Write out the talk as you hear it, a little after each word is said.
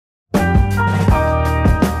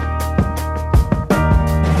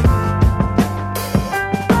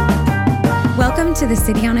Welcome to the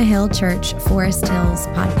City on a Hill Church Forest Hills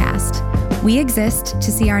podcast. We exist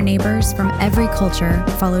to see our neighbors from every culture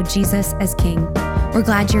follow Jesus as King. We're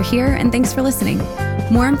glad you're here and thanks for listening.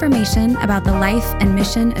 More information about the life and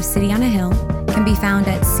mission of City on a Hill can be found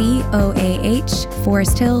at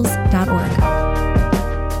coahforesthills.org.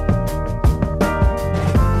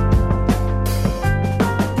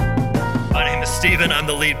 Stephen, I'm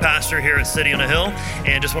the lead pastor here at City on a Hill,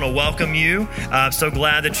 and just want to welcome you. I'm so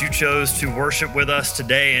glad that you chose to worship with us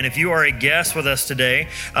today. And if you are a guest with us today,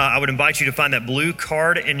 I would invite you to find that blue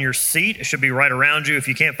card in your seat. It should be right around you. If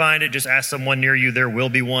you can't find it, just ask someone near you. There will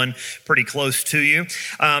be one pretty close to you.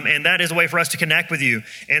 And that is a way for us to connect with you.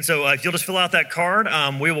 And so if you'll just fill out that card,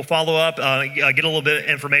 we will follow up, get a little bit of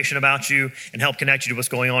information about you, and help connect you to what's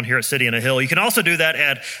going on here at City on a Hill. You can also do that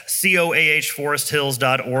at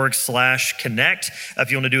coahforesthills.org/connect.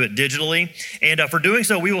 If you want to do it digitally. And for doing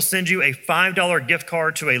so, we will send you a $5 gift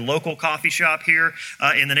card to a local coffee shop here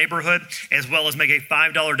in the neighborhood, as well as make a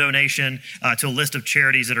 $5 donation to a list of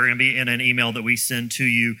charities that are going to be in an email that we send to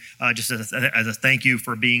you just as a thank you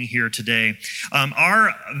for being here today.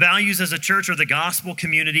 Our values as a church are the gospel,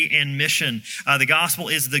 community, and mission. The gospel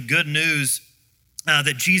is the good news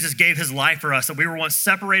that Jesus gave his life for us, that we were once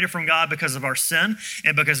separated from God because of our sin,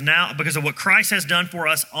 and because of what Christ has done for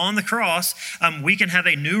us on the cross, we can have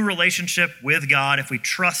a new relationship with God if we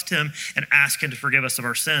trust him and ask him to forgive us of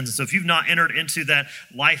our sins. And so if you've not entered into that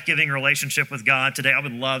life-giving relationship with God today, I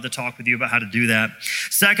would love to talk with you about how to do that.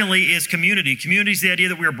 Secondly is community. Community is the idea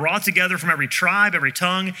that we are brought together from every tribe, every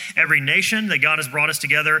tongue, every nation, that God has brought us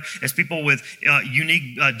together as people with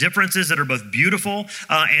unique differences that are both beautiful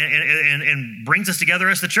and brings us together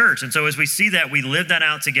as the church. And so as we see that, we live that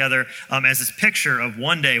out together as this picture of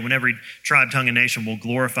one day when every tribe, tongue, and nation will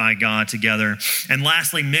glorify God together. And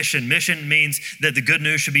lastly, mission. Mission means that the good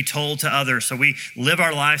news should be told to others. So we live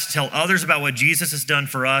our lives to tell others about what Jesus has done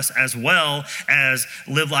for us, as well as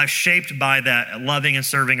live life shaped by that, loving and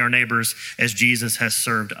serving our neighbors as Jesus has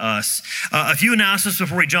served us. A few announcements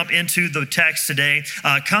before we jump into the text today.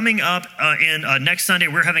 Coming up in next Sunday,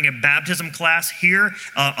 we're having a baptism class here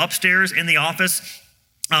upstairs in the office.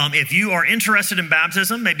 If you are interested in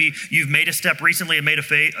baptism, maybe you've made a step recently and made a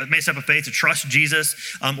step of faith to trust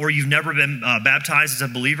Jesus, or you've never been baptized as a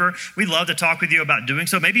believer, we'd love to talk with you about doing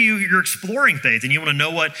so. Maybe you're exploring faith and you want to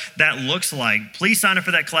know what that looks like. Please sign up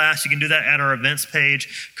for that class. You can do that at our events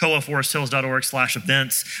page,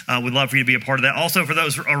 coahforesthills.org/events. We'd love for you to be a part of that. Also, for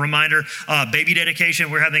those, a reminder, baby dedication.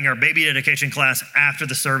 We're having our baby dedication class after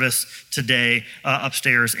the service today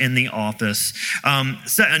upstairs in the office.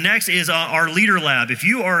 Next is our leader lab. If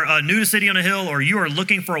you are new to City on a Hill, or you are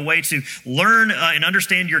looking for a way to learn and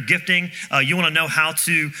understand your gifting, you want to know how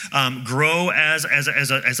to grow as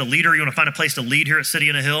a leader, you want to find a place to lead here at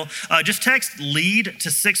City on a Hill, just text LEAD to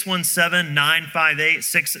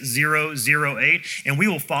 617-958-6008, and we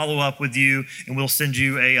will follow up with you, and we'll send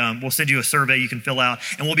you a survey you can fill out,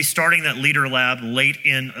 and we'll be starting that leader lab late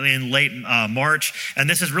March. And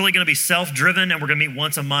this is really going to be self-driven, and we're going to meet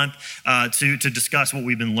once a month to discuss what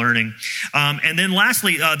we've been learning. And then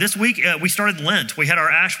lastly, this week we started Lent. We had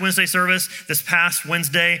our Ash Wednesday service this past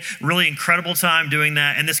Wednesday. Really incredible time doing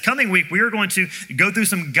that. And this coming week, we are going to go through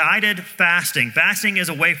some guided fasting. Fasting is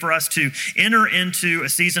a way for us to enter into a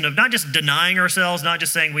season of not just denying ourselves, not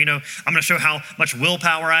just saying, I'm going to show how much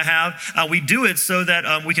willpower I have. We do it so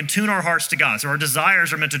that we can tune our hearts to God. So our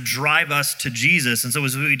desires are meant to drive us to Jesus. And so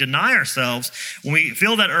as we deny ourselves, when we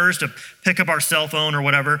feel that urge to pick up our cell phone or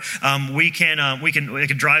whatever, it can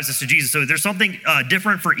drive us to Jesus. So there's something different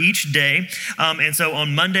for each day. And so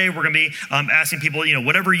on Monday, we're going to be asking people,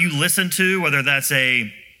 whatever you listen to, whether that's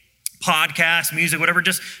a podcast, music, whatever,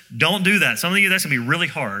 just don't do that. Some of you, that's gonna be really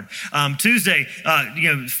hard. Tuesday,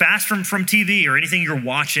 fast from TV or anything you're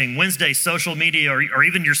watching. Wednesday, social media or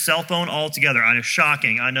even your cell phone altogether. I know,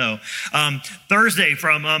 shocking, I know. Thursday,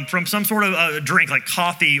 from some sort of drink like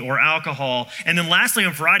coffee or alcohol. And then lastly,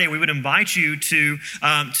 on Friday, we would invite you to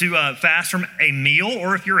fast from a meal,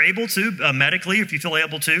 or if you're able to, medically, if you feel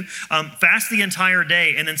able to, fast the entire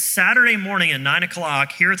day. And then Saturday morning at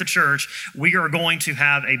 9:00 here at the church, we are going to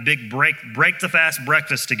have a big break the fast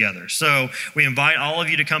breakfast together. So we invite all of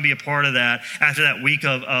you to come be a part of that after that week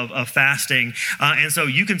of fasting. And so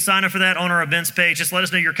you can sign up for that on our events page. Just let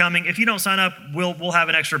us know you're coming. If you don't sign up, we'll have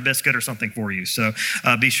an extra biscuit or something for you. So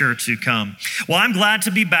be sure to come. Well, I'm glad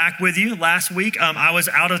to be back with you. Last week, I was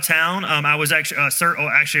out of town. I was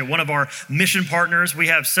actually one of our mission partners. We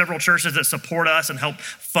have several churches that support us and help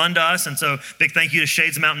fund us. And so big thank you to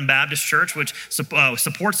Shades Mountain Baptist Church, which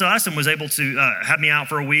supports us and was able to have me out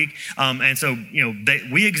for a week. And so,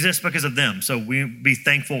 we exist because of them. So we should be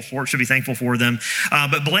thankful for them.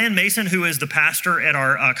 But Bland Mason, who is the pastor at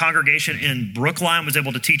our congregation in Brookline, was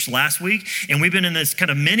able to teach last week. And we've been in this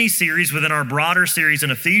kind of mini series within our broader series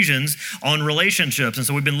in Ephesians on relationships. And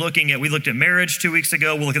so we looked at marriage 2 weeks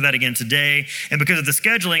ago. We'll look at that again today. And because of the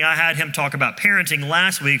scheduling, I had him talk about parenting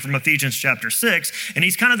last week from Ephesians chapter 6. And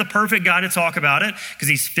he's kind of the perfect guy to talk about it because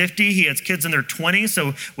he's 50. He has kids in their 20s.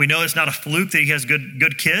 So we know it's not a fluke that he has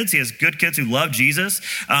good kids. He has good kids who love Jesus.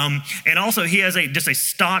 And also he has just a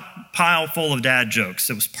stockpile full of dad jokes.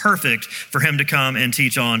 It was perfect for him to come and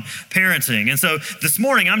teach on parenting. And so this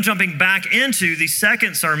morning, I'm jumping back into the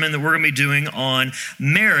second sermon that we're going to be doing on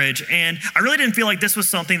marriage. And I really didn't feel like this was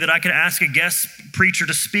something that I could ask a guest preacher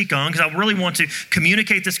to speak on because I really want to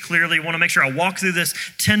communicate this clearly. I want to make sure I walk through this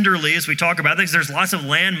tenderly as we talk about this. There's lots of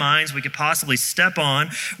landmines we could possibly step on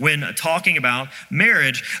when talking about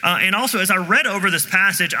marriage. And also, as I read over this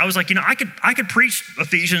passage, I was like, I could preach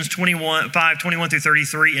Ephesians 5:21 through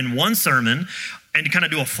 33 in one sermon and kind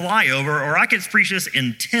of do a flyover, or I could preach this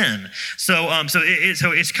in 10. So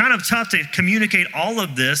it's kind of tough to communicate all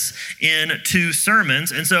of this in 2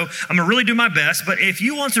 sermons. And so I'm gonna really do my best, but if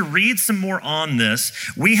you want to read some more on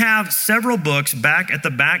this, we have several books back at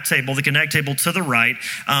the back table, the Connect table to the right,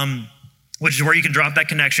 which is where you can drop that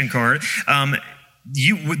connection card.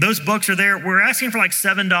 Those books are there. We're asking for like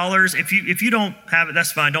 $7. If you don't have it,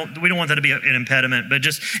 that's fine. We don't want that to be an impediment. But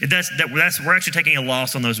just we're actually taking a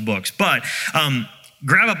loss on those books. But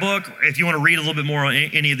grab a book if you want to read a little bit more on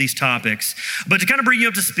any of these topics. But to kind of bring you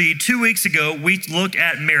up to speed, 2 weeks ago, we looked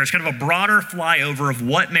at marriage, kind of a broader flyover of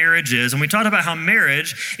what marriage is. And we talked about how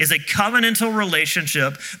marriage is a covenantal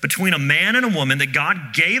relationship between a man and a woman, that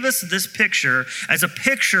God gave us this picture as a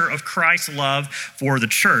picture of Christ's love for the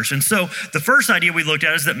church. And so the first idea we looked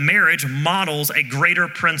at is that marriage models a greater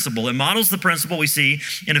principle. It models the principle we see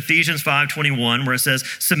in Ephesians 5:21, where it says,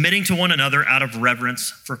 submitting to one another out of reverence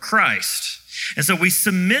for Christ. And so we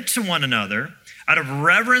submit to one another out of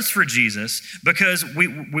reverence for Jesus because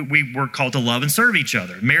we were called to love and serve each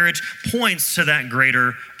other. Marriage points to that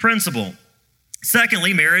greater principle.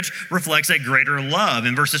 Secondly, marriage reflects a greater love.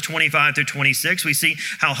 In verses 25 through 26, we see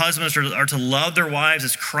how husbands are to love their wives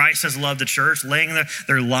as Christ has loved the church, laying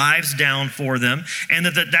their lives down for them. And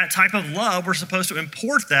that type of love, we're supposed to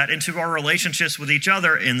import that into our relationships with each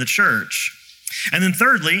other in the church. And then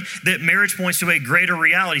thirdly, that marriage points to a greater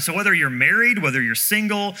reality. So whether you're married, whether you're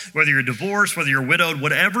single, whether you're divorced, whether you're widowed,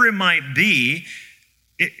 whatever it might be,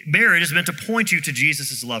 marriage is meant to point you to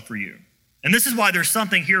Jesus' love for you. And this is why there's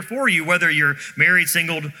something here for you, whether you're married,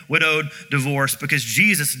 single, widowed, divorced, because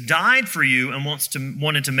Jesus died for you and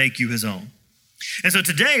wanted to make you his own. And so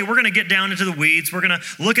today we're going to get down into the weeds. We're going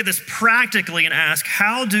to look at this practically and ask,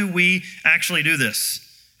 how do we actually do this?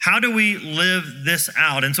 How do we live this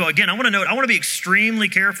out? And so again, I want to be extremely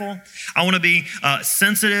careful. I want to be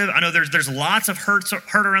sensitive. I know there's lots of hurt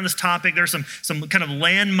around this topic. There's some kind of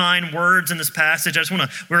landmine words in this passage. We're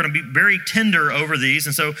going to be very tender over these.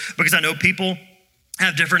 And so, because I know people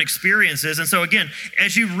have different experiences. And so again,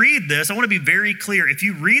 as you read this, I want to be very clear. If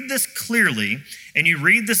you read this clearly and you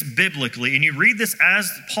read this biblically and you read this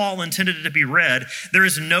as Paul intended it to be read, there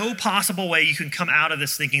is no possible way you can come out of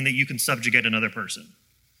this thinking that you can subjugate another person.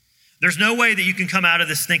 There's no way that you can come out of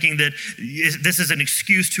this thinking that this is an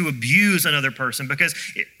excuse to abuse another person, because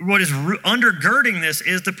what is undergirding this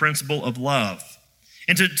is the principle of love.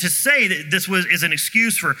 And to say that this is an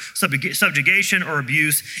excuse for subjugation or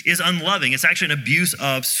abuse is unloving. It's actually an abuse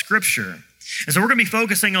of Scripture. And so we're going to be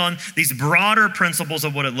focusing on these broader principles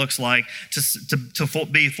of what it looks like to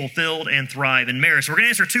be fulfilled and thrive in marriage. So we're going to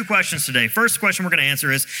answer 2 questions today. First question we're going to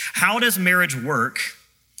answer is, how does marriage work?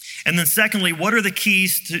 And then secondly, what are the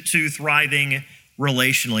keys to thriving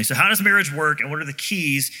relationally? So how does marriage work, and what are the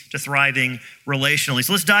keys to thriving relationally?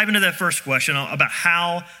 So let's dive into that first question about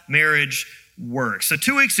how marriage works. So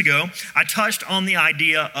 2 weeks ago, I touched on the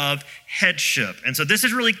idea of headship. And so this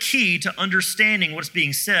is really key to understanding what's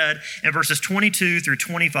being said in verses 22 through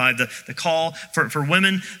 25, the call for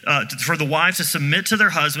women, for the wives to submit to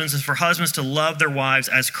their husbands, and for husbands to love their wives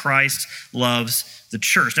as Christ loves the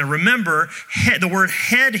church. Now remember, the word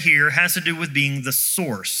head here has to do with being the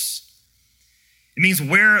source. It means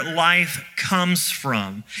where life comes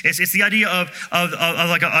from. It's the idea of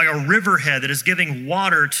like a riverhead that is giving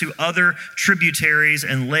water to other tributaries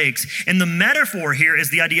and lakes. And the metaphor here is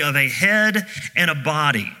the idea of a head and a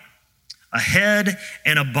body. A head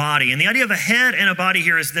and a body. And the idea of a head and a body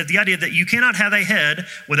here is that the idea that you cannot have a head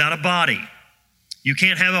without a body. You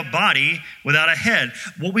can't have a body without a head.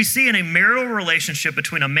 What we see in a marital relationship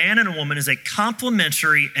between a man and a woman is a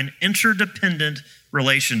complementary and interdependent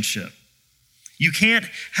relationship. You can't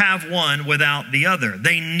have one without the other.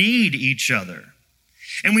 They need each other.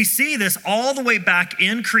 And we see this all the way back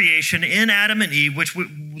in creation, in Adam and Eve,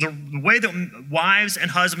 the way that wives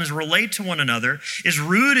and husbands relate to one another is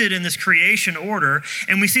rooted in this creation order.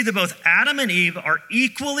 And we see that both Adam and Eve are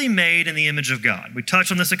equally made in the image of God. We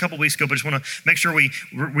touched on this a couple weeks ago, but I just want to make sure we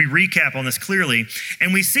recap on this clearly.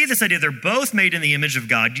 And we see this idea, they're both made in the image of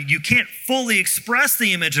God. You can't fully express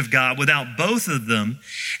the image of God without both of them.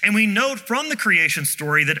 And we note from the creation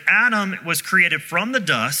story that Adam was created from the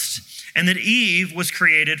dust, and that Eve was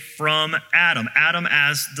created from Adam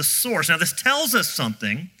as the source. Now, this tells us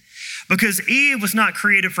something because Eve was not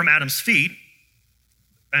created from Adam's feet,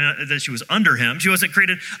 that she was under him. She wasn't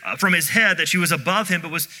created from his head, that she was above him,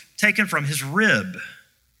 but was taken from his rib,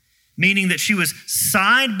 meaning that she was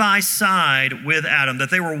side by side with Adam,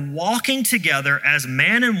 that they were walking together as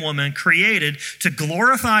man and woman created to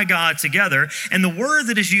glorify God together. And the word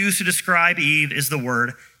that is used to describe Eve is the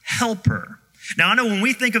word helper. Now, I know when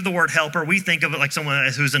we think of the word helper, we think of it like someone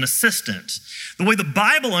who's an assistant. The way the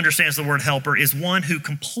Bible understands the word helper is one who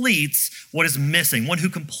completes what is missing, one who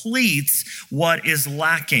completes what is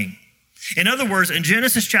lacking. In other words, in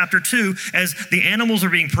Genesis chapter 2, as the animals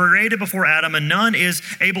are being paraded before Adam and none is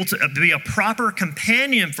able to be a proper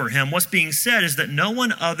companion for him, what's being said is that no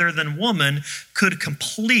one other than woman could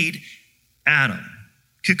complete Adam,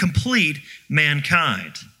 could complete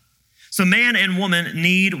mankind. So man and woman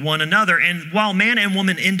need one another. And while man and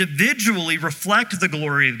woman individually reflect the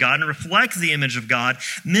glory of God and reflect the image of God,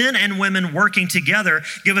 men and women working together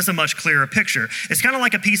give us a much clearer picture. It's kind of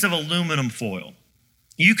like a piece of aluminum foil.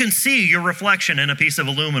 You can see your reflection in a piece of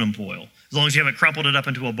aluminum foil, as long as you haven't crumpled it up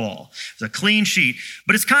into a ball. It's a clean sheet,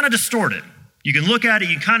 but it's kind of distorted. You can look at it,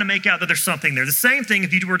 you can kind of make out that there's something there. The same thing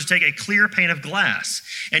if you were to take a clear pane of glass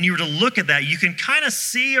and you were to look at that, you can kind of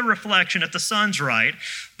see a reflection if the sun's right,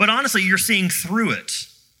 but honestly, you're seeing through it.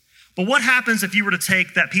 But what happens if you were to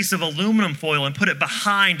take that piece of aluminum foil and put it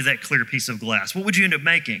behind that clear piece of glass? What would you end up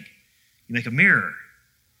making? You make a mirror.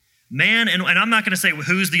 Man, and I'm not going to say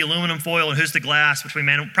who's the aluminum foil and who's the glass between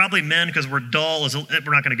man, probably men because we're dull,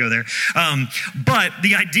 we're not going to go there. But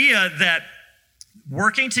the idea that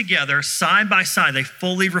working together side by side, they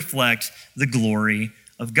fully reflect the glory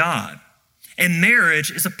of God. And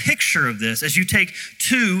marriage is a picture of this as you take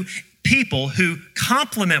two people who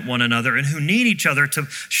complement one another and who need each other to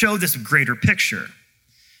show this greater picture.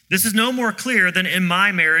 This is no more clear than in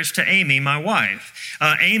my marriage to Amy, my wife.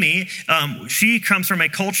 Amy, she comes from a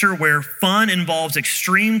culture where fun involves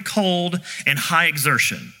extreme cold and high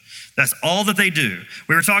exertion. That's all that they do.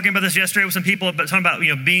 We were talking about this yesterday with some people, talking about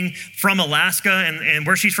being from Alaska, and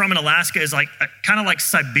where she's from in Alaska is like kind of like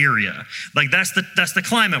Siberia. Like that's the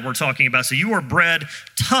climate we're talking about. So you are bred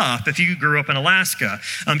tough if you grew up in Alaska.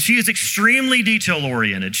 She is extremely detail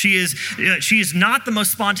oriented. She is not the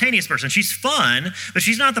most spontaneous person. She's fun, but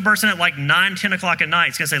she's not the person at like 9, 10 o'clock at night.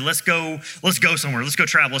 It's gonna say, let's go somewhere, let's go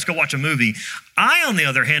travel, let's go watch a movie. I, on the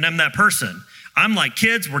other hand, am that person. I'm like,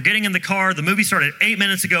 kids, we're getting in the car. The movie started 8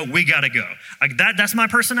 minutes ago. We got to go. Like that's my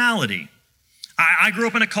personality. I grew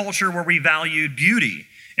up in a culture where we valued beauty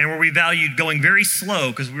and where we valued going very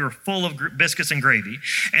slow because we were full of biscuits and gravy.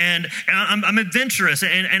 And I'm adventurous,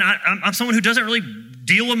 and I'm someone who doesn't really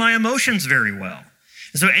deal with my emotions very well.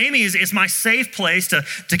 And so Amy is my safe place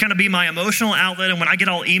to kind of be my emotional outlet. And when I get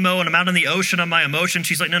all emo and I'm out in the ocean of my emotions,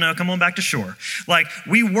 she's like, no, come on back to shore. Like,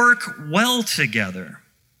 we work well together.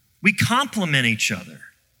 We complement each other.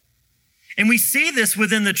 And we see this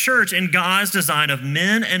within the church in God's design of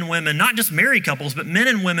men and women, not just married couples, but men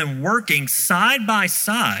and women working side by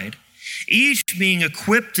side, each being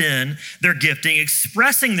equipped in their gifting,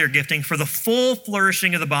 expressing their gifting for the full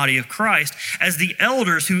flourishing of the body of Christ as the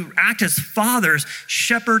elders who act as fathers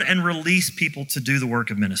shepherd and release people to do the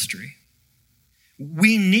work of ministry.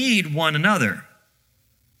 We need one another.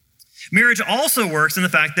 Marriage also works in the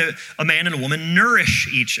fact that a man and a woman nourish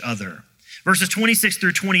each other. Verses 26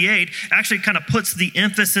 through 28 actually kind of puts the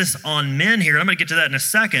emphasis on men here. I'm going to get to that in a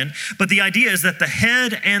second. But the idea is that the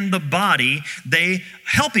head and the body, they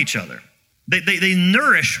help each other. They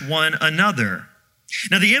nourish one another.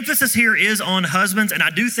 Now, the emphasis here is on husbands, and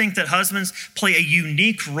I do think that husbands play a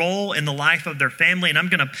unique role in the life of their family, and I'm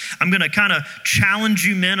gonna kind of challenge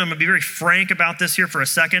you men. I'm gonna be very frank about this here for a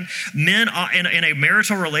second. Men in a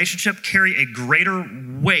marital relationship carry a greater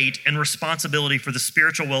weight and responsibility for the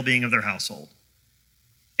spiritual well-being of their household.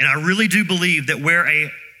 And I really do believe that where a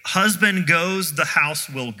husband goes, the house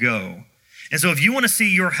will go. And so if you want to see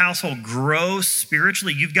your household grow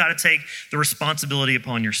spiritually, you've got to take the responsibility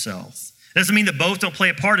upon yourself It doesn't mean that both don't play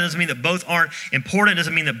a part. It doesn't mean that both aren't important. It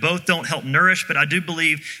doesn't mean that both don't help nourish. But I do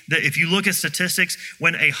believe that if you look at statistics,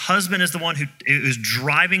 when a husband is the one who is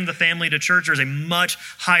driving the family to church, there's a much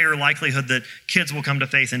higher likelihood that kids will come to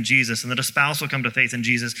faith in Jesus and that a spouse will come to faith in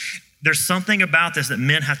Jesus. There's something about this that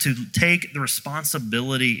men have to take the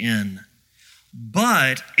responsibility in.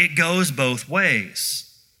 But it goes both ways.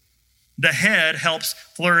 The head helps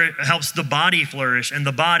the body flourish, and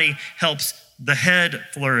the body helps the head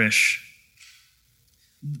flourish.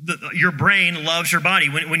 Your brain loves your body.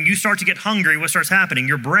 When you start to get hungry, what starts happening?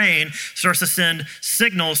 Your brain starts to send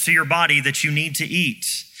signals to your body that you need to eat.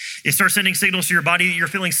 It starts sending signals to your body that you're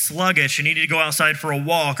feeling sluggish. You need to go outside for a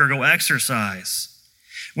walk or go exercise.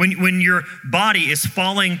 When your body is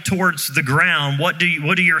falling towards the ground, what do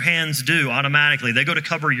your hands do automatically? They go to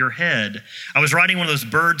cover your head. I was riding one of those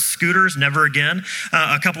Bird scooters, never again,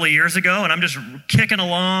 a couple of years ago, and I'm just kicking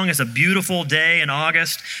along. It's a beautiful day in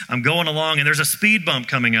August. I'm going along, and there's a speed bump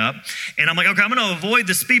coming up, and I'm like, okay, I'm going to avoid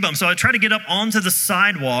the speed bump. So I try to get up onto the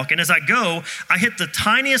sidewalk, and as I go, I hit the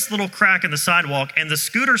tiniest little crack in the sidewalk, and the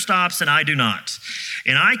scooter stops, and I do not.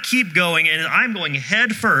 And I keep going, and I'm going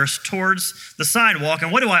head first towards the sidewalk, and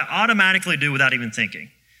what do I automatically do without even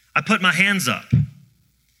thinking? I put my hands up.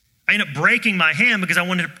 I end up breaking my hand because I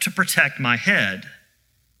wanted to protect my head.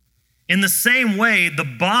 In the same way, the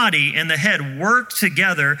body and the head work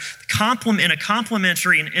together in a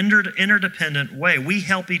complementary and interdependent way. We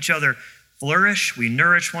help each other flourish, we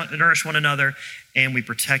nourish one another, and we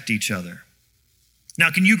protect each other. Now,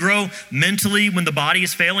 can you grow mentally when the body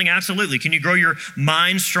is failing? Absolutely. Can you grow your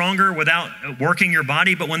mind stronger without working your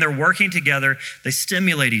body? But when they're working together, they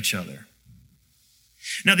stimulate each other.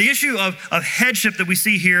 Now, the issue of headship that we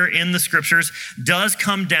see here in the scriptures does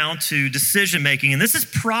come down to decision making. And this is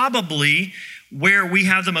probably where we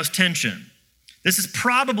have the most tension. This is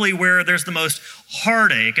probably where there's the most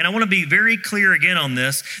heartache. And I want to be very clear again on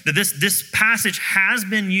this, that this passage has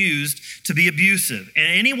been used to be abusive. And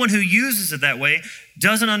anyone who uses it that way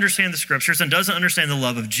doesn't understand the scriptures and doesn't understand the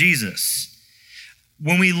love of Jesus.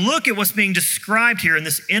 When we look at what's being described here in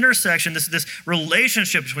this intersection, this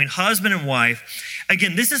relationship between husband and wife,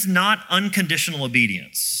 again, this is not unconditional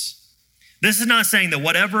obedience. This is not saying that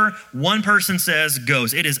whatever one person says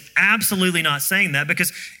goes. It is absolutely not saying that,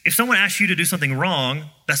 because if someone asks you to do something wrong,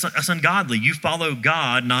 that's ungodly. You follow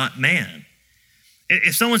God, not man.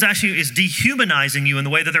 If someone's asking you, is dehumanizing you in the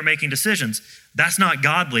way that they're making decisions, that's not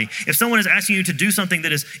godly. If someone is asking you to do something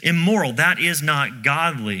that is immoral, that is not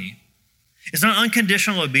godly. It's not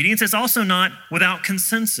unconditional obedience. It's also not without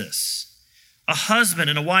consensus. A husband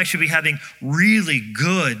and a wife should be having really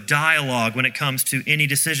good dialogue when it comes to any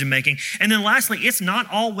decision making. And then lastly, it's not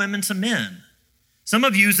all women to men. Some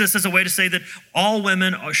have used this as a way to say that all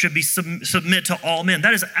women should be submit to all men.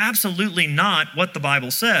 That is absolutely not what the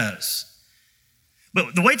Bible says.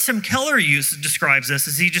 But the way Tim Keller describes this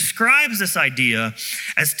is he describes this idea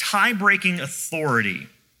as tie-breaking authority.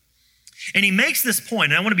 And he makes this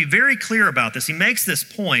point, and I want to be very clear about this. He makes this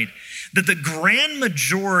point that the grand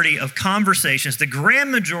majority of conversations, the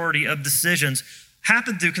grand majority of decisions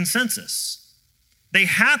happen through consensus. They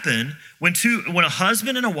happen when a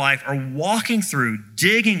husband and a wife are walking through,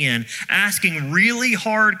 digging in, asking really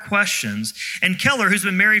hard questions. And Keller, who's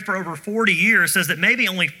been married for over 40 years, says that maybe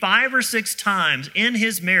only 5 or 6 times in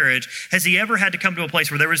his marriage has he ever had to come to a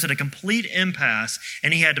place where there was a complete impasse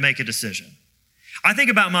and he had to make a decision. I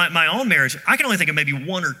think about my own marriage. I can only think of maybe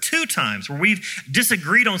 1 or 2 times where we've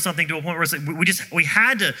disagreed on something to a point where we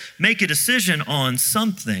had to make a decision on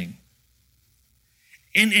something.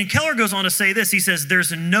 And Keller goes on to say this. He says,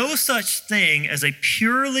 there's no such thing as a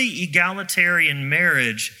purely egalitarian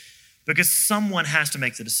marriage because someone has to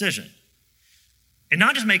make the decision. And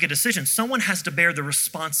not just make a decision, someone has to bear the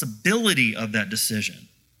responsibility of that decision.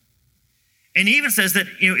 And he even says that,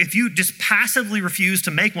 if you just passively refuse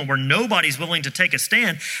to make one where nobody's willing to take a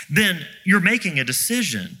stand, then you're making a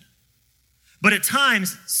decision. But at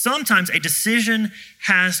times, sometimes a decision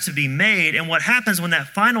has to be made. And what happens when that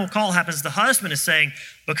final call happens, the husband is saying,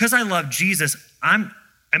 because I love Jesus, and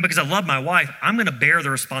because I love my wife, I'm going to bear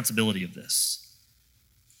the responsibility of this.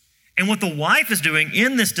 And what the wife is doing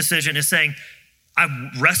in this decision is saying, I've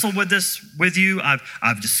wrestled with this with you.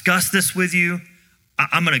 I've discussed this with you.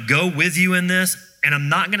 I'm going to go with you in this, and I'm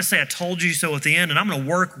not going to say I told you so at the end, and I'm going to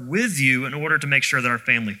work with you in order to make sure that our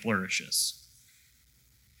family flourishes.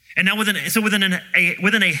 And now within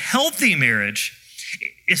a healthy marriage,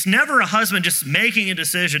 it's never a husband just making a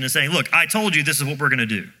decision and saying, look, I told you this is what we're going to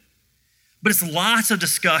do. But it's lots of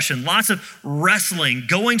discussion, lots of wrestling,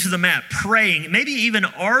 going to the mat, praying, maybe even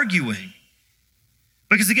arguing.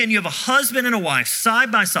 Because again, you have a husband and a wife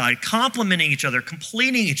side by side, complementing each other,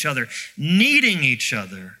 completing each other, needing each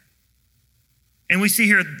other. And we see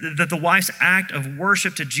here that the wife's act of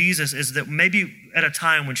worship to Jesus is that maybe at a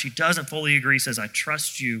time when she doesn't fully agree, says, I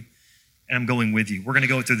trust you and I'm going with you. We're going to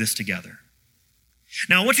go through this together.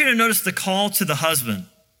 Now, I want you to notice the call to the husband.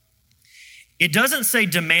 It doesn't say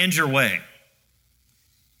demand your way.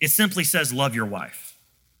 It simply says love your wife.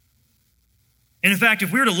 And in fact,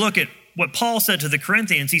 if we were to look at what Paul said to the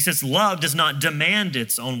Corinthians, he says love does not demand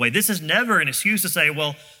its own way. This is never an excuse to say,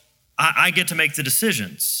 well, I get to make the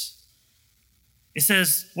decisions. It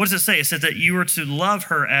says, what does it say? It says that you are to love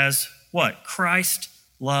her as what? Christ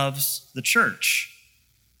loves the church.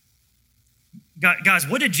 Guys,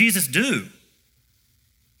 what did Jesus do?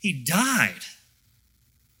 He died.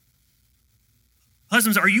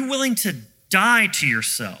 Husbands, are you willing to die to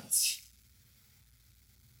yourselves?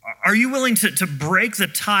 Are you willing to break the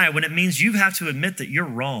tie when it means you have to admit that you're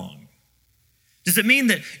wrong? Does it mean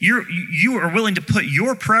that you are willing to put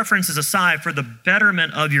your preferences aside for the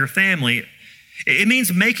betterment of your family? It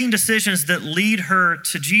means making decisions that lead her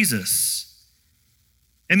to Jesus.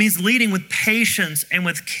 It means leading with patience and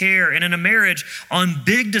with care. And in a marriage, on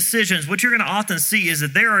big decisions, what you're going to often see is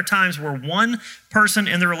that there are times where one person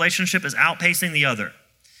in the relationship is outpacing the other.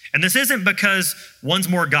 And this isn't because one's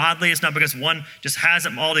more godly. It's not because one just has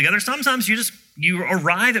them all together. Sometimes you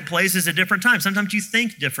arrive at places at different times. Sometimes you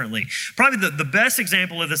think differently. Probably the best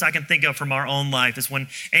example of this I can think of from our own life is when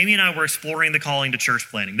Amy and I were exploring the calling to church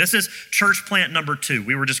planting. This is church plant number 2.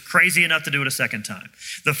 We were just crazy enough to do it a second time.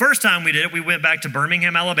 The first time we did it, we went back to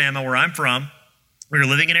Birmingham, Alabama, where I'm from. We were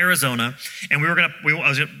living in Arizona, and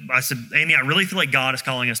I said, Amy, I really feel like God is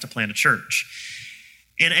calling us to plant a church.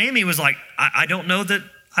 And Amy was like, I don't know if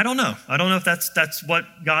that's what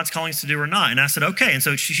God's calling us to do or not. And I said, okay. And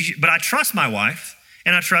so but I trust my wife,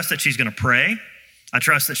 and I trust that she's going to pray. I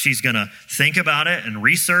trust that she's going to think about it and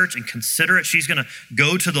research and consider it. She's going to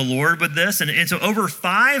go to the Lord with this. And so over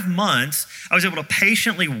 5 months, I was able to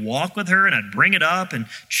patiently walk with her, and I'd bring it up and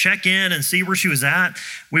check in and see where she was at.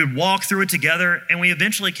 We would walk through it together, and we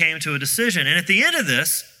eventually came to a decision. And at the end of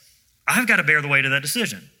this, I've got to bear the weight of that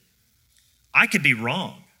decision. I could be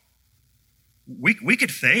wrong. We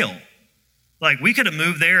could fail. Like, we could have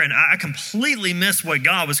moved there and I completely missed what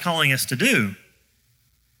God was calling us to do.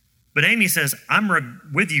 But Amy says, I'm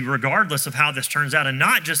with you regardless of how this turns out. And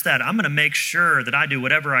not just that, I'm going to make sure that I do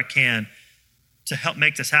whatever I can to help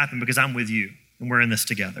make this happen because I'm with you and we're in this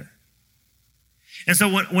together. And so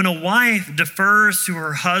when a wife defers to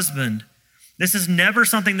her husband, this is never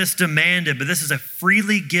something that's demanded, but this is a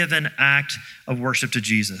freely given act of worship to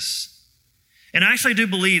Jesus. And I actually do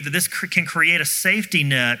believe that this can create a safety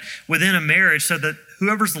net within a marriage so that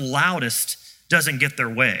whoever's loudest doesn't get their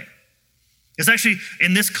way. It's actually,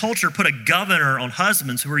 in this culture, put a governor on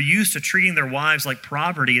husbands who are used to treating their wives like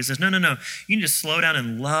property. It says, no, you need to slow down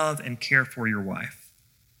and love and care for your wife.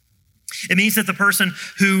 It means that the person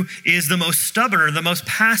who is the most stubborn or the most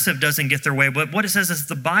passive doesn't get their way. But what it says is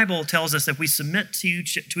the Bible tells us that if we submit to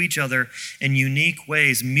each other in unique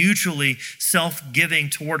ways, mutually self-giving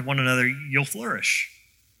toward one another, you'll flourish.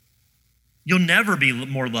 You'll never be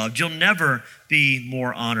more loved. You'll never be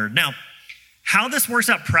more honored. Now, how this works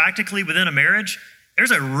out practically within a marriage,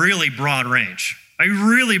 there's a really broad range.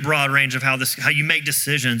 Of how you make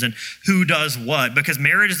decisions and who does what, because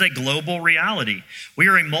marriage is a global reality. We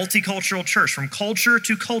are a multicultural church. From culture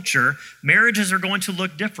to culture, marriages are going to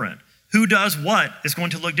look different. Who does what is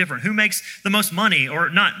going to look different. Who makes the most money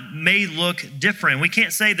or not may look different. We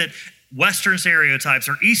can't say that Western stereotypes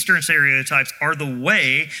or Eastern stereotypes are the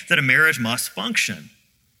way that a marriage must function.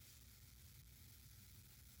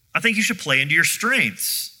 I think you should play into your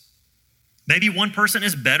strengths. Maybe one person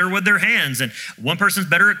is better with their hands and one person's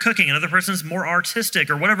better at cooking, another person's more artistic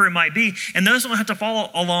or whatever it might be. And those don't have to follow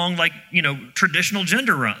along like, traditional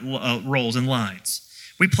gender roles and lines.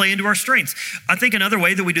 We play into our strengths. I think another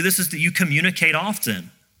way that we do this is that you communicate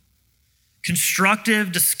often.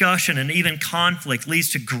 Constructive discussion and even conflict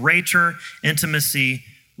leads to greater intimacy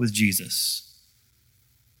with Jesus.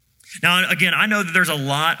 Now, again, I know that there's a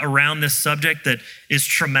lot around this subject that is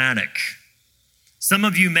traumatic. Some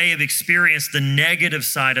of you may have experienced the negative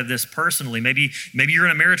side of this personally. Maybe you're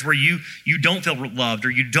in a marriage where you don't feel loved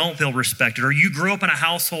or you don't feel respected, or you grew up in a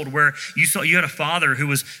household where you had a father who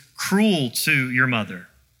was cruel to your mother.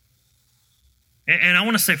 And I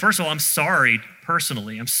want to say, first of all, I'm sorry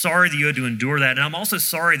personally. I'm sorry that you had to endure that. And I'm also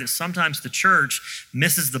sorry that sometimes the church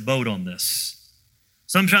misses the boat on this.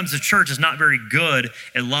 Sometimes the church is not very good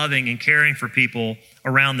at loving and caring for people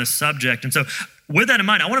around this subject. And so with that in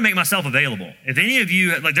mind, I want to make myself available. If any of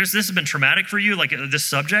you, this has been traumatic for you, this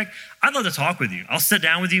subject, I'd love to talk with you. I'll sit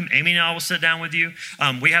down with you. Amy and I will sit down with you.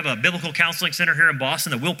 We have a biblical counseling center here in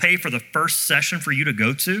Boston that we'll pay for the first session for you to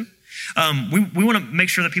go to. We want to make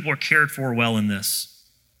sure that people are cared for well in this.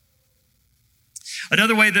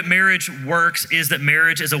 Another way that marriage works is that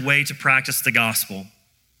marriage is a way to practice the gospel.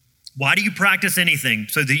 Why do you practice anything?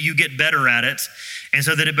 So that you get better at it and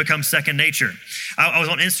so that it becomes second nature. I was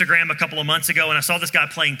on Instagram a couple of months ago and I saw this guy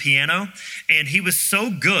playing piano, and he was so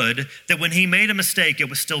good that when he made a mistake, it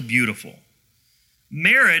was still beautiful.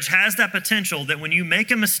 Marriage has that potential that when you make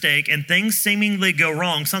a mistake and things seemingly go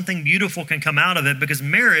wrong, something beautiful can come out of it, because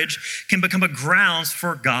marriage can become a grounds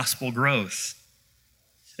for gospel growth.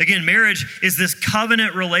 Again, marriage is this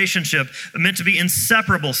covenant relationship meant to be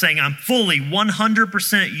inseparable, saying, I'm fully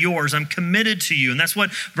 100% yours. I'm committed to you. And that's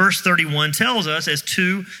what verse 31 tells us, as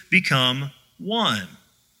two become one.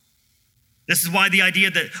 This is why the idea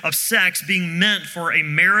of sex being meant for a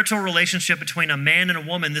marital relationship between a man and a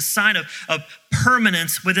woman, this sign of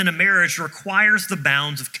permanence within a marriage, requires the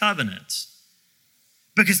bounds of covenant.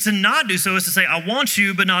 Because to not do so is to say, I want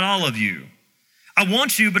you, but not all of you. I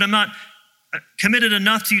want you, but I'm not committed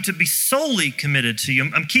enough to you to be solely committed to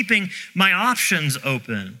you. I'm keeping my options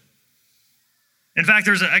open. In fact,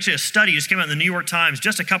 there's actually a study just came out in the New York Times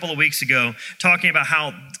just a couple of weeks ago talking about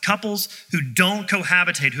how couples who don't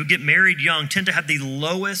cohabitate, who get married young, tend to have the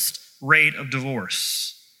lowest rate of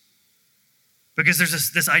divorce. Because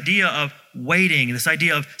there's this idea of waiting, this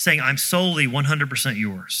idea of saying, I'm solely 100%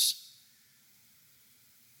 yours.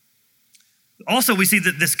 Also, we see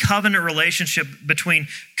that this covenant relationship between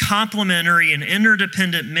complementary and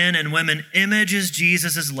interdependent men and women images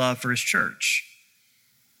Jesus' love for his church.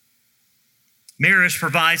 Marriage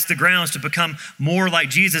provides the grounds to become more like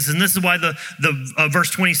Jesus. And this is why the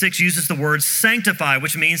verse 26 uses the word sanctify,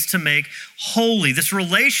 which means to make holy. This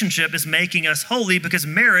relationship is making us holy because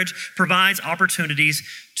marriage provides opportunities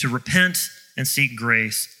to repent and seek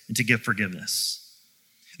grace and to give forgiveness.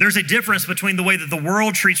 There's a difference between the way that the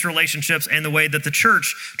world treats relationships and the way that the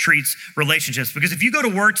church treats relationships. Because if you go to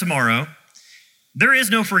work tomorrow, there is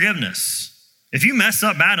no forgiveness. If you mess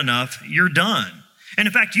up bad enough, you're done. And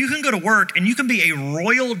in fact, you can go to work and you can be a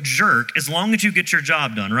royal jerk as long as you get your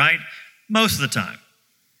job done, right? Most of the time.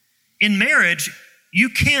 In marriage, you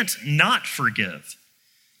can't not forgive.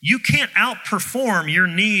 You can't outperform your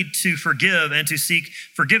need to forgive and to seek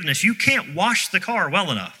forgiveness. You can't wash the car well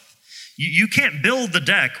enough. You can't build the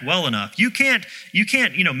deck well enough. You can't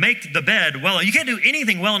make the bed well. You can't do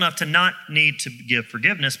anything well enough to not need to give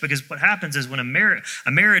forgiveness, because what happens is when a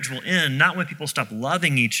marriage will end, not when people stop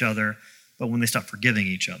loving each other, but when they stop forgiving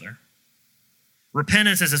each other.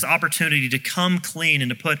 Repentance is this opportunity to come clean and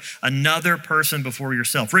to put another person before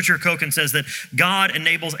yourself. Richard Koken says that God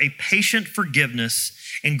enables a patient forgiveness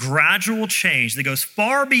and gradual change that goes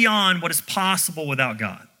far beyond what is possible without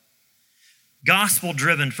God.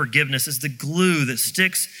 Gospel-driven forgiveness is the glue that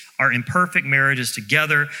sticks our imperfect marriages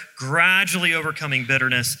together, gradually overcoming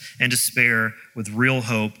bitterness and despair with real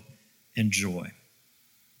hope and joy.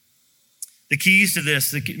 The keys to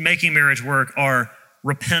this, making marriage work, are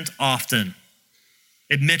repent often.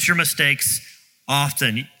 Admit your mistakes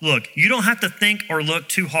often. Look, you don't have to think or look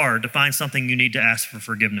too hard to find something you need to ask for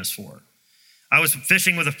forgiveness for. I was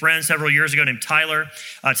fishing with a friend several years ago named Tyler.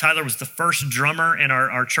 Tyler was the first drummer in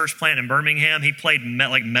our church plant in Birmingham. He played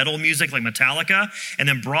metal music like Metallica and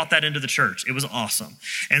then brought that into the church. It was awesome.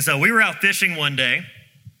 And so we were out fishing one day,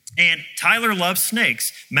 and Tyler loves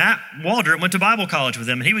snakes. Matt Waldrop went to Bible college with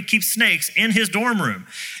him, and he would keep snakes in his dorm room.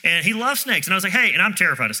 And he loves snakes. And I was like, hey, and I'm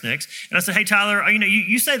terrified of snakes. And I said, hey, Tyler,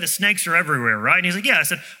 you say the snakes are everywhere, right? And he's like, yeah. I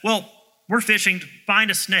said, well, we're fishing to find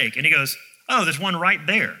a snake. And he goes, oh, there's one right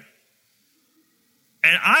there.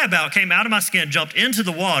 And I about came out of my skin, jumped into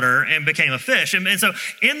the water, and became a fish. And so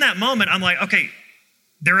in that moment, I'm like, okay,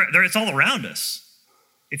 it's all around us.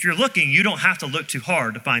 If you're looking, you don't have to look too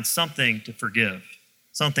hard to find something to forgive,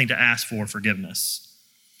 something to ask for forgiveness.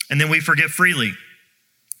 And then we forgive freely.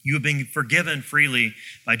 You have been forgiven freely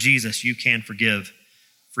by Jesus. You can forgive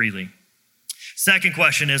freely. Second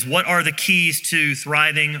question is, what are the keys to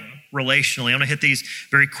thriving relationally? I'm going to hit these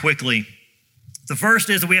very quickly. The first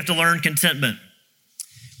is that we have to learn contentment.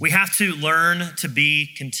 We have to learn to be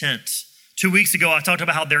content. 2 weeks ago, I talked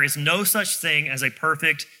about how there is no such thing as a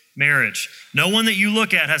perfect marriage. No one that you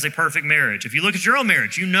look at has a perfect marriage. If you look at your own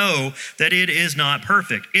marriage, you know that it is not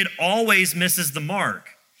perfect. It always misses the mark.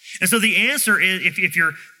 And so the answer is, if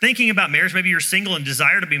you're thinking about marriage, maybe you're single and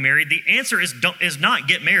desire to be married, the answer is not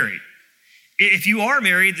get married. If you are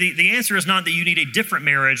married, the answer is not that you need a different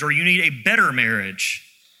marriage or you need a better marriage.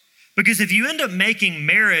 Because if you end up making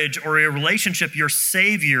marriage or a relationship your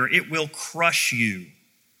savior, it will crush you.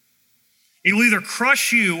 It will either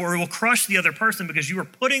crush you or it will crush the other person because you are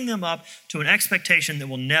putting them up to an expectation that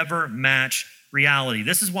will never match reality.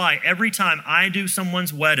 This is why every time I do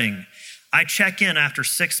someone's wedding, I check in after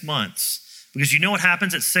 6 months. Because you know what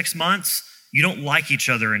happens at 6 months? You don't like each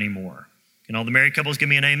other anymore. Can all the married couples give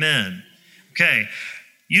me an amen? Okay.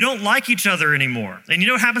 You don't like each other anymore. And you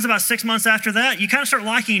know what happens about 6 months after that? You kind of start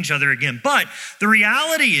liking each other again. But the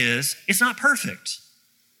reality is, it's not perfect.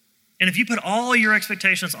 And if you put all your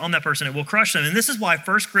expectations on that person, it will crush them. And this is why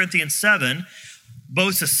 1 Corinthians 7,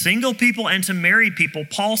 both to single people and to married people,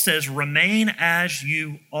 Paul says, remain as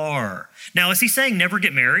you are. Now, is he saying never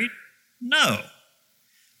get married? No.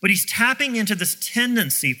 But he's tapping into this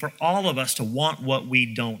tendency for all of us to want what we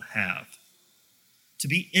don't have. To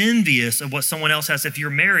be envious of what someone else has. If you're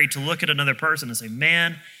married, to look at another person and say,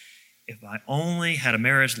 man, if I only had a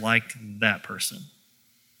marriage like that person.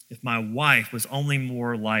 If my wife was only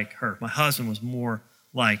more like her, if my husband was more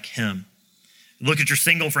like him. Look at your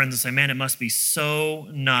single friends and say, man, it must be so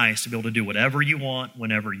nice to be able to do whatever you want,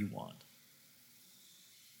 whenever you want.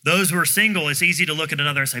 Those who are single, it's easy to look at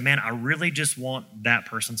another and say, man, I really just want that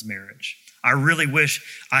person's marriage. I really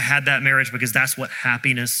wish I had that marriage because that's what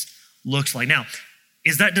happiness looks like. Now,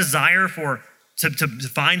 is that desire to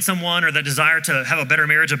find someone or that desire to have a better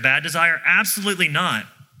marriage a bad desire? Absolutely not.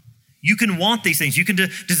 You can want these things. You can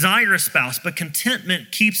desire a spouse, but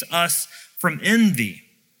contentment keeps us from envy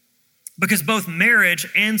because both marriage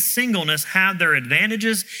and singleness have their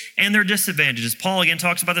advantages and their disadvantages. Paul again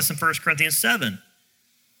talks about this in 1 Corinthians 7.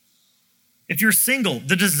 If you're single,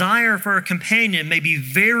 the desire for a companion may be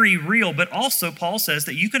very real, but also Paul says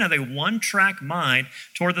that you can have a one-track mind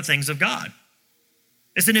toward the things of God.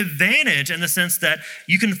 It's an advantage in the sense that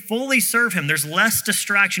you can fully serve him. There's less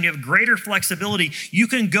distraction. You have greater flexibility. You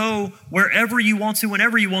can go wherever you want to,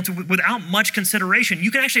 whenever you want to, without much consideration.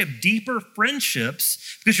 You can actually have deeper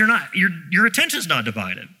friendships because your attention's not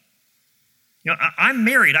divided. You know, I'm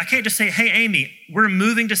married. I can't just say, hey, Amy, we're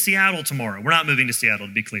moving to Seattle tomorrow. We're not moving to Seattle,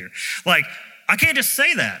 to be clear. Like, I can't just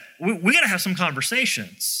say that. We got to have some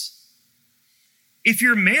conversations. If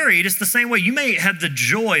you're married, it's the same way. You may have the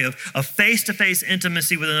joy of face-to-face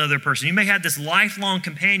intimacy with another person. You may have this lifelong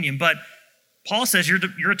companion, but Paul says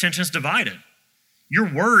your attention is divided. Your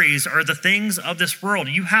worries are the things of this world.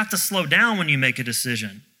 You have to slow down when you make a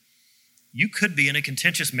decision. You could be in a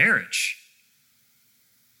contentious marriage.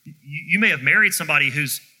 You may have married somebody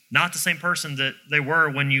who's not the same person that they were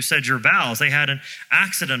when you said your vows. They had an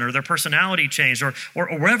accident or their personality changed or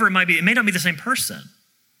whatever it might be. It may not be the same person.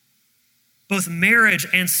 Both marriage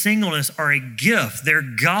and singleness are a gift. They're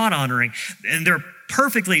God-honoring, and they're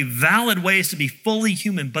perfectly valid ways to be fully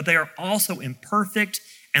human, but they are also imperfect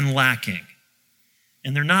and lacking.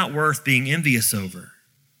 And they're not worth being envious over.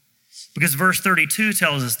 Because verse 32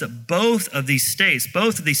 tells us that both of these states,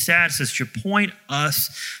 both of these statuses should point us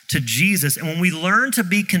to Jesus. And when we learn to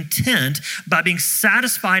be content by being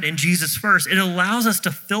satisfied in Jesus first, it allows us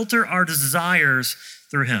to filter our desires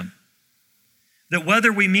through him. That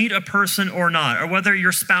whether we meet a person or not, or whether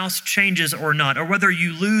your spouse changes or not, or whether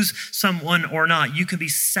you lose someone or not, you can be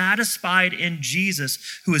satisfied in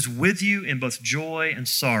Jesus, who is with you in both joy and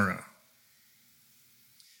sorrow.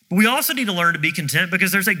 But we also need to learn to be content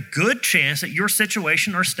because there's a good chance that your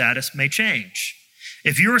situation or status may change.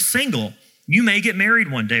 If you're single, you may get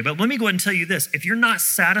married one day, but let me go ahead and tell you this. If you're not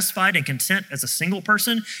satisfied and content as a single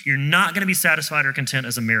person, you're not going to be satisfied or content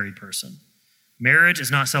as a married person. Marriage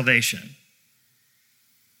is not salvation.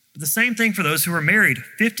 But the same thing for those who are married.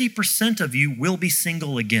 50% of you will be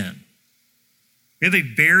single again. We have a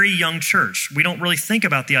very young church. We don't really think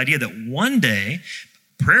about the idea that one day,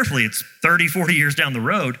 prayerfully, it's 30, 40 years down the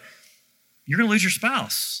road, you're going to lose your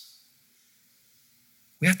spouse.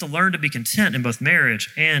 We have to learn to be content in both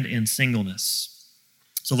marriage and in singleness.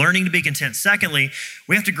 So learning to be content. Secondly,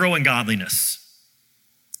 we have to grow in godliness.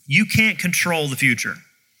 You can't control the future.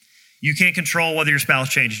 You can't control whether your spouse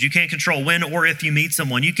changes. You can't control when or if you meet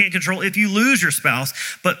someone. You can't control if you lose your spouse.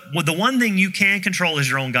 But the one thing you can control is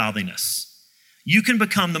your own godliness. You can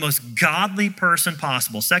become the most godly person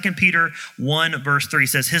possible. 2 Peter 1 verse 3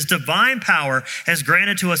 says, his divine power has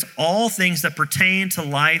granted to us all things that pertain to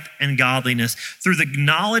life and godliness through the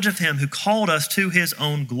knowledge of him who called us to his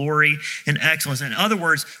own glory and excellence. In other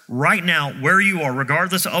words, right now, where you are,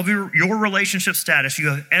 regardless of your relationship status, you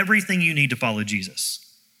have everything you need to follow Jesus.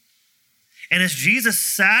 And as Jesus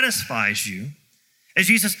satisfies you, as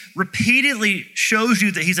Jesus repeatedly shows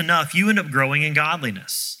you that he's enough, you end up growing in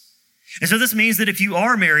godliness. And so this means that if you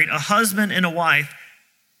are married, a husband and a wife,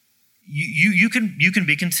 you can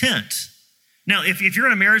be content. Now, if you're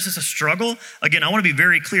in a marriage that's a struggle, again, I want to be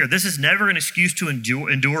very clear. This is never an excuse to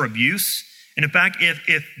endure abuse. And in fact,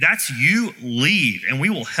 if that's you, leave and we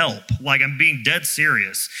will help. Like, I'm being dead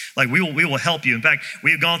serious. Like, we will help you. In fact,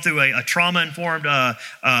 we've gone through a trauma-informed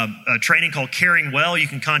training called Caring Well. You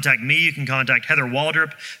can contact me. You can contact Heather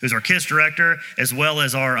Waldrop, who's our KISS director, as well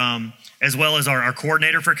as our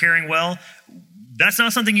coordinator for Caring Well. That's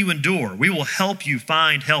not something you endure. We will help you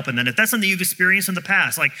find help. And then if that's something you've experienced in the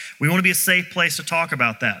past, like, we want to be a safe place to talk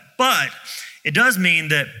about that. But it does mean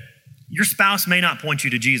that your spouse may not point you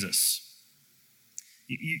to Jesus.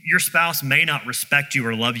 Your spouse may not respect you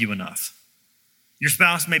or love you enough. Your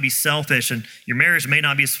spouse may be selfish and your marriage may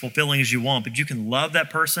not be as fulfilling as you want, but you can love that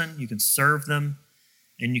person, you can serve them,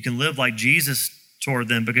 and you can live like Jesus toward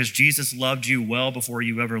them because Jesus loved you well before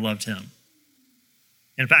you ever loved him.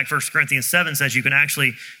 In fact, 1 Corinthians 7 says you can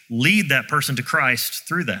actually lead that person to Christ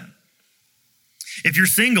through that. If you're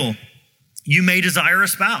single, you may desire a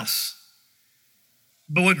spouse.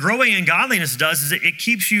 But what growing in godliness does is it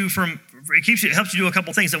helps you do a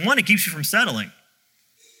couple things. And one, it keeps you from settling.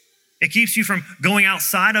 It keeps you from going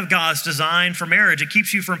outside of God's design for marriage. It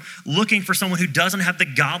keeps you from looking for someone who doesn't have the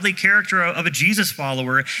godly character of a Jesus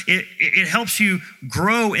follower. It helps you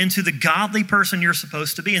grow into the godly person you're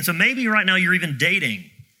supposed to be. And so maybe right now you're even dating.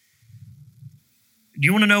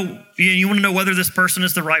 You want to know whether this person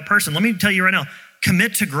is the right person? Let me tell you right now,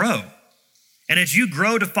 commit to grow. And as you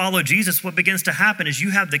grow to follow Jesus, what begins to happen is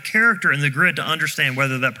you have the character and the grit to understand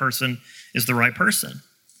whether that person is the right person.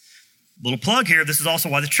 Little plug here, this is also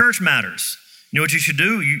why the church matters. You know what you should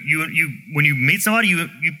do? You when you meet somebody, you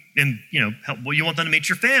want them to meet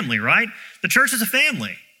your family, right? The church is a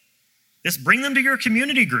family. Just bring them to your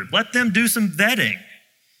community group. Let them do some vetting.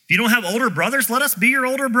 If you don't have older brothers, let us be your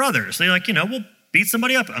older brothers. They're like, we'll beat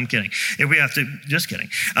somebody up. I'm kidding. If we have to, just kidding.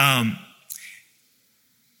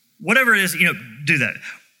 Whatever it is, do that.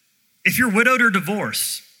 If you're widowed or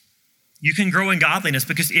divorced, you can grow in godliness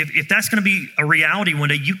because if that's going to be a reality one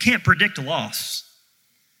day, you can't predict loss.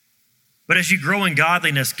 But as you grow in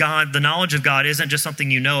godliness, the knowledge of God isn't just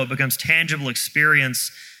something it becomes tangible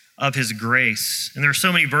experience of his grace. And there are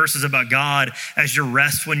so many verses about God as your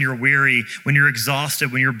rest when you're weary, when you're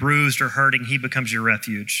exhausted, when you're bruised or hurting, he becomes your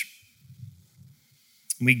refuge.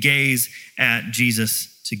 We gaze at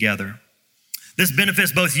Jesus together. This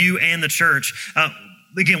benefits both you and the church.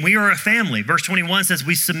 Again, we are a family. Verse 21 says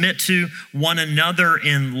we submit to one another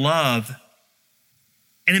in love.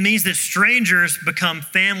 And it means that strangers become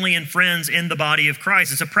family and friends in the body of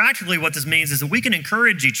Christ. And so practically what this means is that we can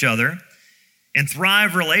encourage each other and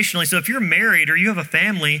thrive relationally. So if you're married or you have a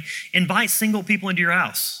family, invite single people into your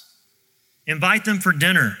house. Invite them for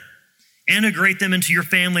dinner. Integrate them into your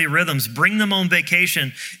family rhythms. Bring them on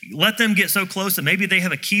vacation. Let them get so close that maybe they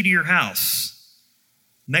have a key to your house.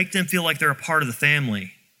 Make them feel like they're a part of the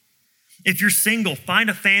family. If you're single, find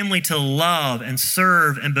a family to love and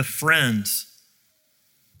serve and befriend.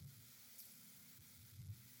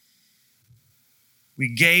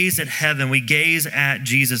 We gaze at heaven. We gaze at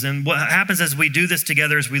Jesus. And what happens as we do this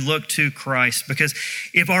together is we look to Christ. Because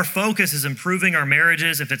if our focus is improving our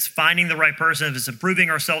marriages, if it's finding the right person, if it's improving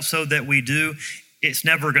ourselves so that we do, it's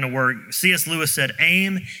never going to work. C.S. Lewis said,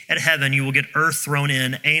 aim at heaven, you will get earth thrown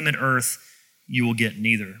in. Aim at earth, you will get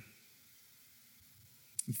neither.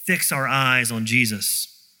 We fix our eyes on Jesus,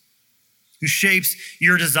 who shapes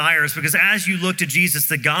your desires, because as you look to Jesus,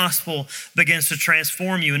 the gospel begins to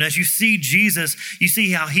transform you. And as you see Jesus, you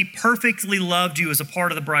see how he perfectly loved you as a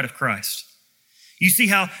part of the bride of Christ. You see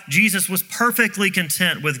how Jesus was perfectly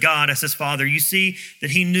content with God as his Father. You see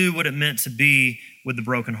that he knew what it meant to be with the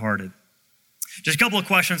brokenhearted. Just a couple of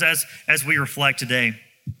questions as we reflect today.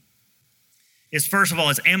 First of all,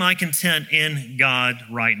 am I content in God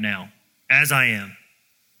right now, as I am?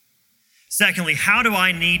 Secondly, how do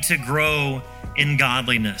I need to grow in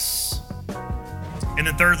godliness? And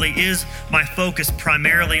then thirdly, is my focus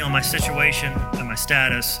primarily on my situation and my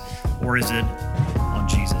status, or is it on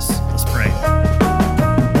Jesus? Let's pray.